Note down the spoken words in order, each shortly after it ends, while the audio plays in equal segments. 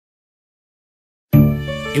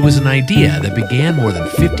It was an idea that began more than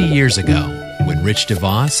 50 years ago when Rich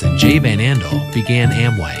DeVos and Jay Van Andel began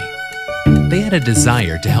Amway. They had a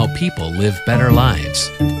desire to help people live better lives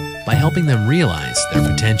by helping them realize their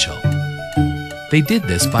potential. They did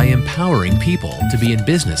this by empowering people to be in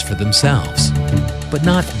business for themselves, but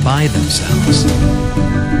not by themselves.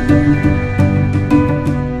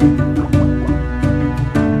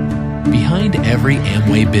 Behind every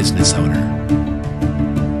Amway business owner,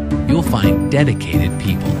 you'll find dedicated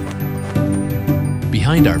people.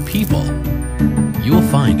 Behind our people, you'll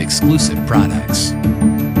find exclusive products.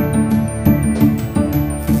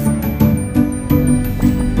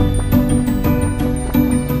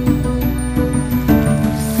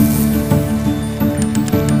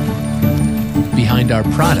 Behind our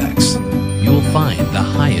products, you'll find the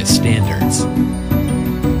highest standards.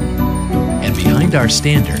 And behind our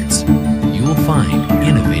standards, you'll find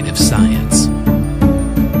innovative science.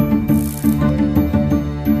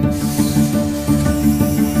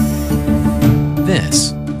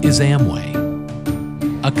 This is Amway,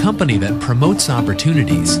 a company that promotes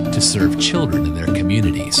opportunities to serve children in their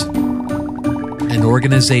communities. An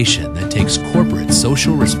organization that takes corporate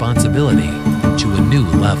social responsibility to a new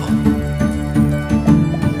level.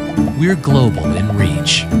 We're global in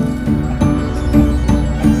reach,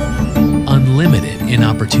 unlimited in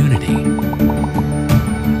opportunity,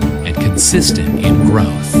 and consistent in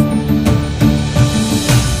growth.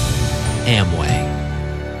 Amway.